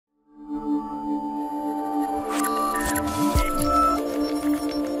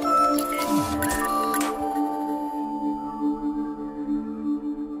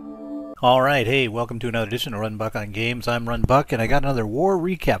Alright, hey, welcome to another edition of RunBuck on Games. I'm RunBuck, and I got another war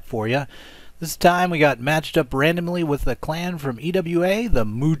recap for you. This time we got matched up randomly with a clan from EWA, the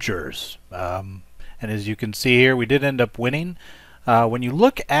Moochers. And as you can see here, we did end up winning. When you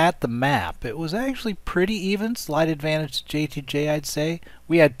look at the map, it was actually pretty even, slight advantage to JTJ, I'd say.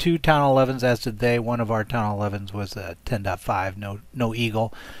 We had 2 Town 11s, as did they. One of our Town 11s was a 10.5, no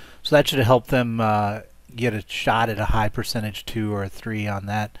Eagle. So that should have helped them get a shot at a high percentage 2 or 3 on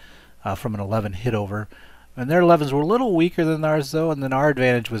that. From an 11 hit over, and their 11s were a little weaker than ours though, and then our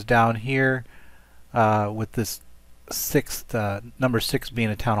advantage was down here with this number 6 being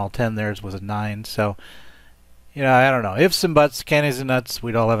a Town Hall 10. Theirs was a 9. So you know, I don't know, ifs and buts, candies and nuts,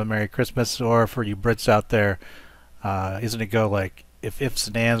 we'd all have a Merry Christmas. Or for you Brits out there, isn't it go like, if ifs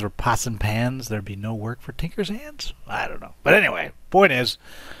and ands were pots and pans, there'd be no work for tinker's hands? I don't know, but anyway, point is,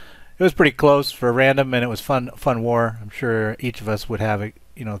 it was pretty close for random, and it was fun war. I'm sure each of us would have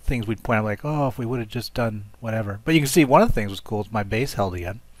things we'd point out like, oh, if we would have just done whatever. But you can see one of the things was cool is my base held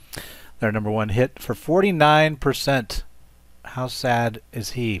again. Their number 1 hit for 49%. How sad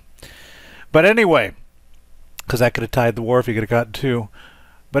is he? But anyway, because that could have tied the war if you could have gotten 2.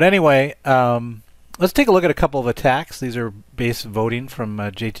 But anyway, let's take a look at a couple of attacks. These are base voting from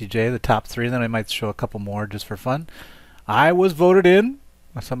JTJ, the top 3, and then I might show a couple more just for fun. I was voted in.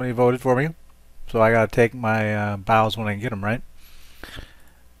 Somebody voted for me, so I got to take my bows when I can get them, right?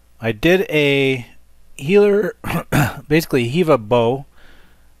 I did a healer, basically HeVaBo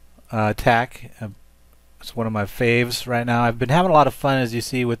attack. It's one of my faves right now. I've been having a lot of fun, as you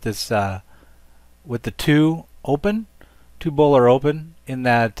see, with this, with the 2 bowler open, in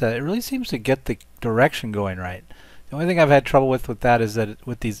that it really seems to get the direction going right. The only thing I've had trouble with that is that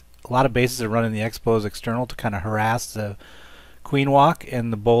with these, a lot of bases are running the expos external to kind of harass the queen walk,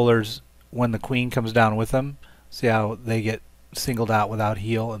 and the bowlers, when the queen comes down with them, see how they get singled out without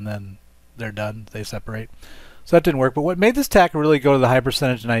heal, and then they're done, they separate. So that didn't work. But what made this attack really go to the high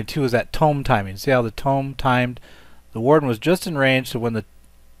percentage 92 is that tome timing. See how the tome timed? The warden was just in range, so when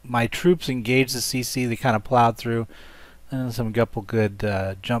my troops engaged the CC, they kind of plowed through, and then some couple good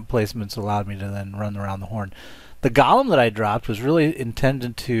jump placements allowed me to then run around the horn. The golem that I dropped was really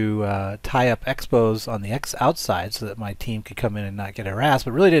intended to tie up expos on the outside so that my team could come in and not get harassed,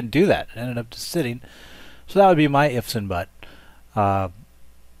 but really didn't do that. It ended up just sitting. So that would be my ifs and buts. But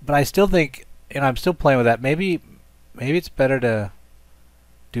I still think, and I'm still playing with that, maybe it's better to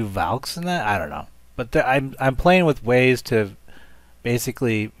do Valks than that. I don't know. But I'm playing with ways to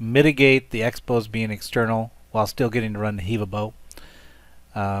basically mitigate the expos being external while still getting to run the HeVaBo.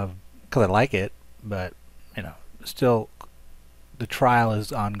 Because I like it, but you know, still the trial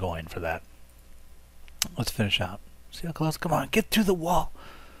is ongoing for that. Let's finish out. See how close? Come on, get through the wall.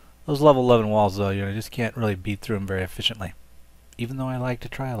 Those level 11 walls, though, you just can't really beat through them very efficiently, even though I like to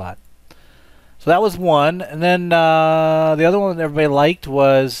try a lot. So that was one, and then the other one that everybody liked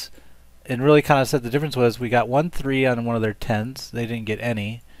was, and really kind of said the difference was, we got 1-3 on one of their 10s. They didn't get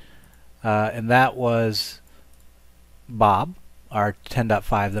any, and that was Bob, our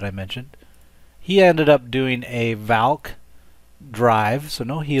 10.5 that I mentioned. He ended up doing a Valk drive, so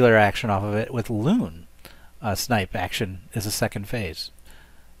no healer action off of it, with Loon snipe action as a second phase.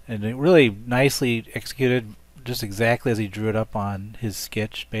 And it really nicely executed, just exactly as he drew it up on his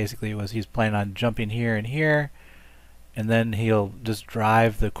sketch. Basically, it was he's planning on jumping here and here, and then he'll just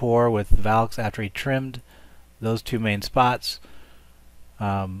drive the core with Valks after he trimmed those 2 main spots.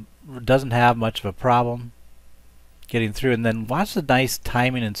 Doesn't have much of a problem getting through, and then watch the nice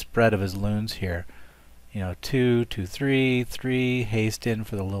timing and spread of his loons here. 2, 2, 3, 3, haste in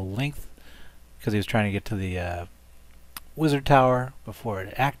for the low length, because he was trying to get to the wizard tower before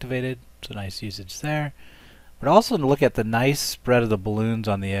it activated, so nice usage there. But also to look at the nice spread of the balloons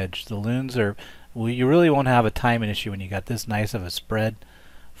on the edge. The loons are, well, you really won't have a timing issue when you got this nice of a spread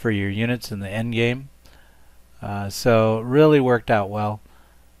for your units in the end game. So it really worked out well.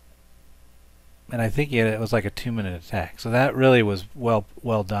 And I think it was like a 2-minute attack. So that really was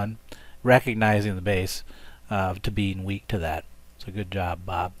well done, recognizing the base to being weak to that. So good job,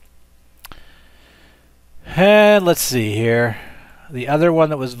 Bob. And let's see here. The other one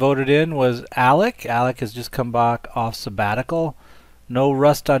that was voted in was Alec. Alec has just come back off sabbatical. No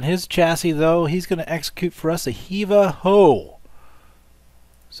rust on his chassis, though. He's going to execute for us a HeVaHo.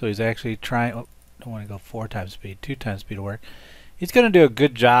 So he's actually trying... Oh, don't want to go 4 times speed. 2 times speed will work. He's going to do a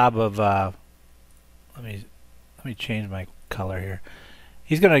good job of... let me change my color here.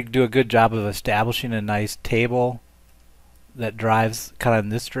 He's going to do a good job of establishing a nice table that drives kind of in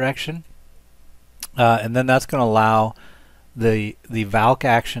this direction. And then that's going to allow the Valk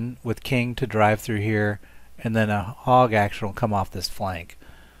action with King to drive through here, and then a Hog action will come off this flank.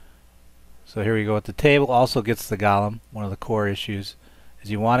 So here we go at the table. Also gets the golem. One of the core issues is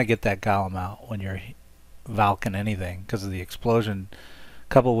you want to get that golem out when you're Valking anything, because of the explosion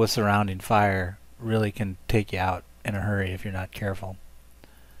coupled with surrounding fire really can take you out in a hurry if you're not careful.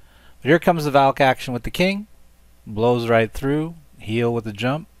 But here comes the Valk action with the king. Blows right through. Heal with the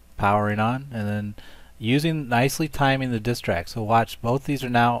jump. Powering on. And then nicely timing the distract. So watch, both these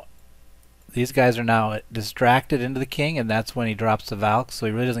guys are now distracted into the king, and that's when he drops the Valk, so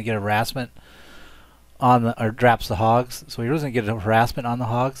he really doesn't get harassment on the, or drops the hogs, so he doesn't get harassment on the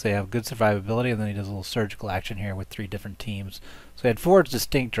hogs. They have good survivability, and then he does a little surgical action here with 3 different teams. So he had 4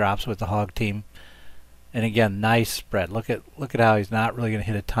 distinct drops with the hog team, and again, nice spread. Look at how he's not really going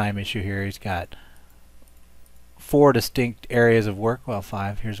to hit a time issue here. He's got 4 distinct areas of work. Well,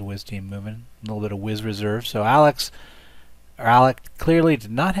 5. Here's a Wiz team moving, a little bit of Wiz reserve. So Alec clearly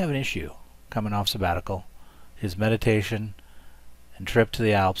did not have an issue coming off sabbatical. His meditation and trip to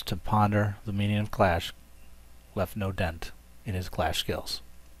the Alps to ponder the meaning of Clash left no dent in his Clash skills.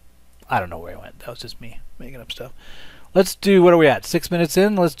 I don't know where he went. That was just me making up stuff. Let's do, what are we at? 6 minutes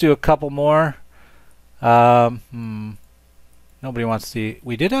in. Let's do a couple more. Nobody wants to see.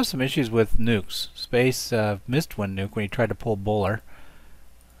 We did have some issues with nukes. Space missed one nuke when he tried to pull Bowler,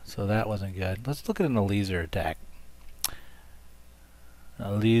 so that wasn't good. Let's look at an Eleazar attack.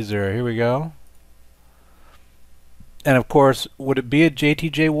 Eleazar, here we go. And of course, would it be a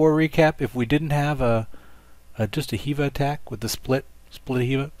JTJ War recap if we didn't have just a HeVa attack with the split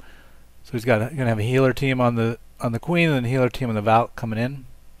HeVa? So he's gonna have a healer team on the queen and then a healer team on the Valk coming in.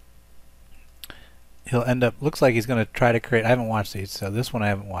 He'll end up, looks like he's gonna try to create, I haven't watched these, so this one I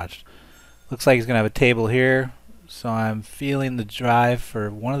haven't watched. Looks like he's gonna have a table here, so I'm feeling the drive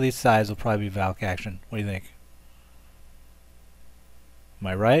for one of these sides will probably be Valk action. What do you think? Am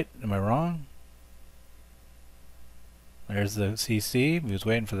I right? Am I wrong? There's the CC. He was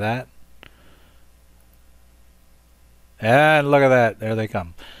waiting for that. And look at that. There they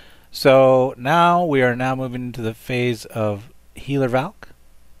come. So now we are moving into the phase of healer Valk.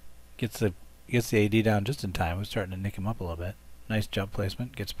 Gets the AD down just in time. We're starting to nick him up a little bit. Nice jump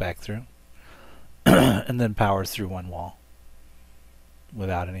placement. Gets back through. And then powers through one wall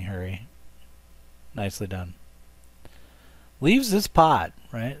without any hurry. Nicely done. Leaves this pod,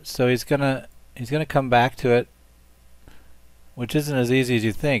 right? So he's gonna come back to it, which isn't as easy as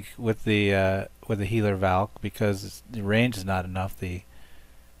you think with the healer Valk, because the range is not enough.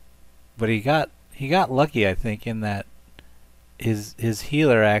 But he got lucky, I think, in that his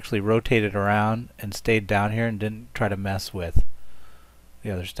healer actually rotated around and stayed down here and didn't try to mess with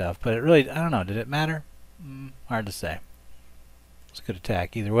the other stuff. But it really, I don't know, did it matter? Hard to say. It's a good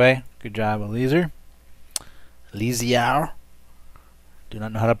attack either way. Good job, Eleazar. Eleazar. Do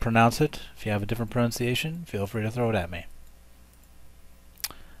not know how to pronounce it. If you have a different pronunciation, feel free to throw it at me.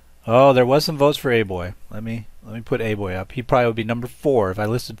 Oh, there was some votes for A-Boy. Let me put A-Boy up. He probably would be number 4. If I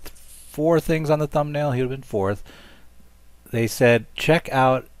listed 4 things on the thumbnail, he would have been 4th. They said, check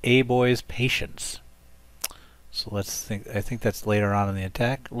out A-Boy's patience. So let's think. I think that's later on in the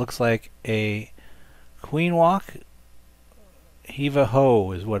attack. Looks like a queen walk.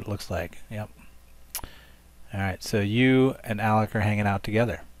 HeVaHo is what it looks like. Yep. Alright, so you and Alec are hanging out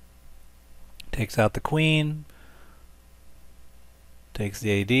together. Takes out the queen. Takes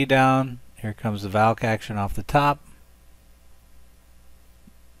the AD down. Here comes the Valk action off the top.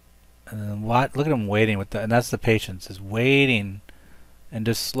 And then look at him waiting with the, and that's the patience, is waiting and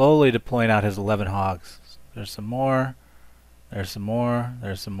just slowly deploying out his 11 hogs. There's some more. There's some more.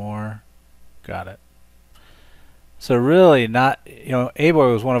 There's some more. Got it. So really not,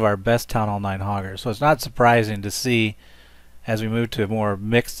 A-Boy was one of our best Town Hall 9 hoggers, so it's not surprising to see as we move to a more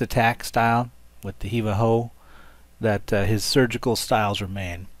mixed attack style with the HeVaHo that his surgical styles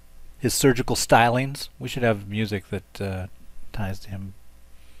remain. His surgical stylings. We should have music that ties to him.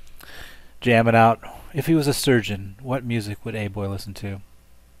 Jam it out. If he was a surgeon, what music would A-Boy listen to?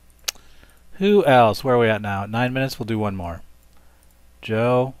 Who else? Where are we at now? 9 minutes, we'll do one more.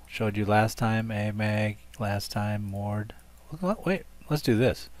 Joe, showed you last time. A-Mag, last time. Mord. Wait, let's do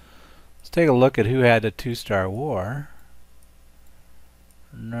this. Let's take a look at who had a 2-star war.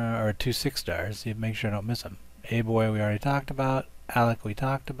 No, or 2 6-stars. See, make sure I don't miss them. A-Boy we already talked about. Alec we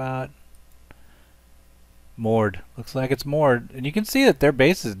talked about. Mord. Looks like it's Mord. And you can see that their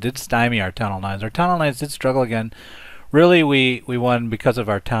bases did stymie our Town Hall 9s. Our Town Hall 9s did struggle again. Really, we won because of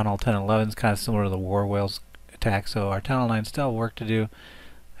our Town Hall 10 and 11s, kind of similar to the War Whales attack. So our Town Hall 9 still have work to do.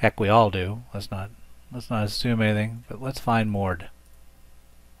 Heck, we all do. Let's not assume anything. But let's find Mord.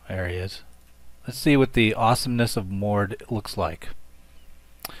 There he is. Let's see what the awesomeness of Mord looks like.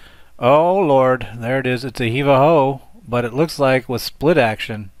 Oh Lord, there it is. It's a HeVaHo, but it looks like with split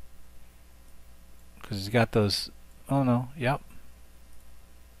action. because he's got those. Oh no, yep.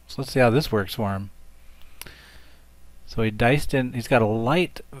 So let's see how this works for him. So he diced in. He's got a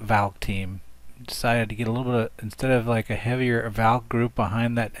light Valk team. Decided to get a little bit of, instead of like a heavier Valk group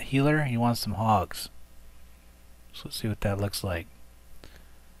behind that healer, he wants some hogs. So let's see what that looks like.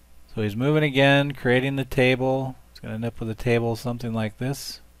 So he's moving again, creating the table. It's going to end up with a table something like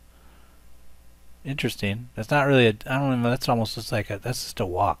this. Interesting. That's not really a, I don't even know, that's almost just like a, that's just a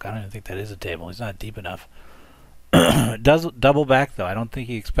walk. I don't even think that is a table. He's not deep enough. It does double back though. I don't think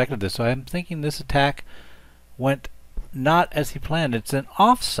he expected this. So I'm thinking this attack went not as he planned. It's an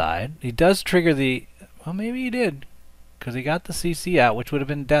offside. He does trigger the, well maybe he did, because he got the CC out, which would have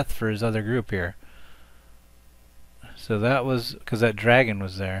been death for his other group here. So that was because that dragon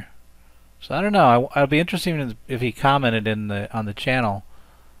was there. So I don't know. I'd be interested if he commented in the on the channel,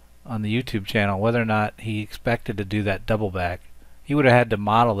 on the YouTube channel, whether or not he expected to do that double back. He would have had to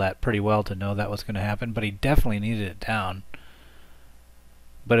model that pretty well to know that was going to happen, but he definitely needed it down.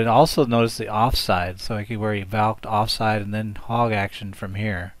 But it also noticed the offside, so where he valked offside and then hog action from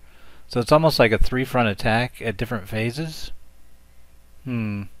here. So it's almost like a 3-front attack at different phases.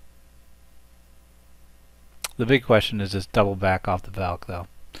 The big question is this double back off the Valk though.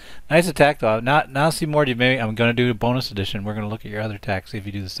 Nice attack though. Now see more. Maybe I'm going to do a bonus edition. We're going to look at your other attacks, see if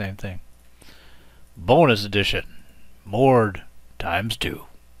you do the same thing. Bonus edition. Mord ×2.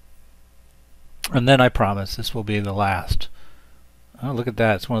 And then I promise this will be the last. Oh, look at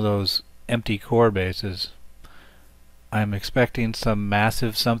that. It's one of those empty core bases. I'm expecting some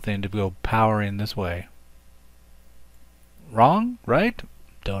massive something to go powering this way. Wrong? Right?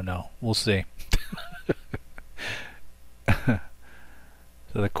 Don't know. We'll see.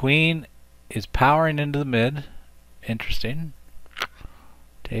 So the queen is powering into the mid. Interesting.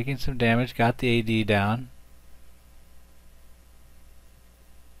 Taking some damage. Got the AD down.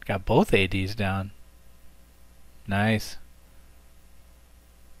 Got both ADs down. Nice.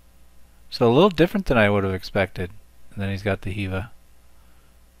 So a little different than I would have expected. And then he's got the HeVa.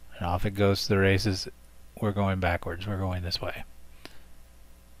 And off it goes to the races. We're going backwards. We're going this way.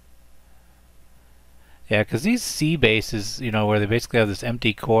 Yeah, because these C bases, you know, where they basically have this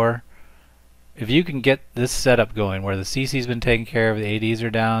empty core, if you can get this setup going where the CC's been taken care of, the ADs are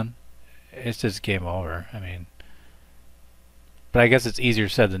down, it's just game over. I mean, but I guess it's easier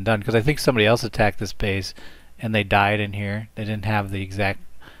said than done, because I think somebody else attacked this base and they died in here. They didn't have the exact,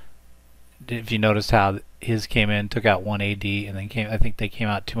 if you noticed how his came in, took out one AD, and then I think they came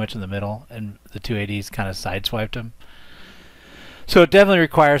out too much in the middle, and the two ADs kind of sideswiped him. So it definitely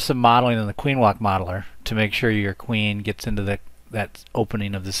requires some modeling in the queen walk modeler to make sure your queen gets into that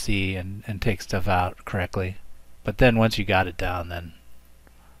opening of the C and takes stuff out correctly. But then once you got it down, then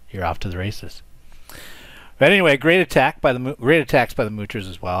you're off to the races. But anyway, great attacks by the Moochers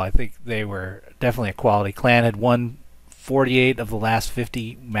as well. I think they were definitely a quality clan. Had won 48 of the last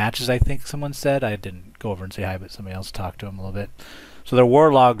 50 matches, I think someone said. I didn't go over and say hi, but somebody else talked to them a little bit. So their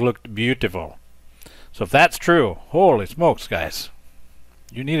war log looked beautiful. So if that's true, holy smokes, guys.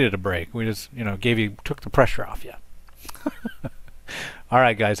 You needed a break. We just, you know, took the pressure off you. All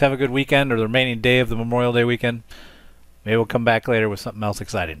right, guys, have a good weekend, or the remaining day of the Memorial Day weekend. Maybe we'll come back later with something else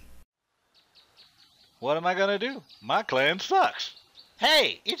exciting. What am I gonna do? My clan sucks.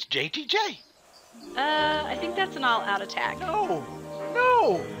 Hey, it's JTJ. I think that's an all-out attack.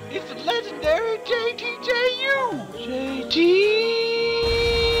 No, it's the legendary JTJU.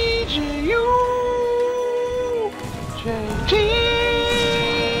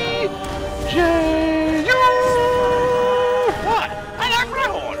 What? I like my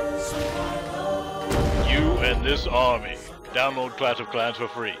horn. You and this army. Download Clash of Clans for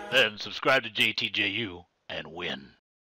free. Then subscribe to JTJU and win.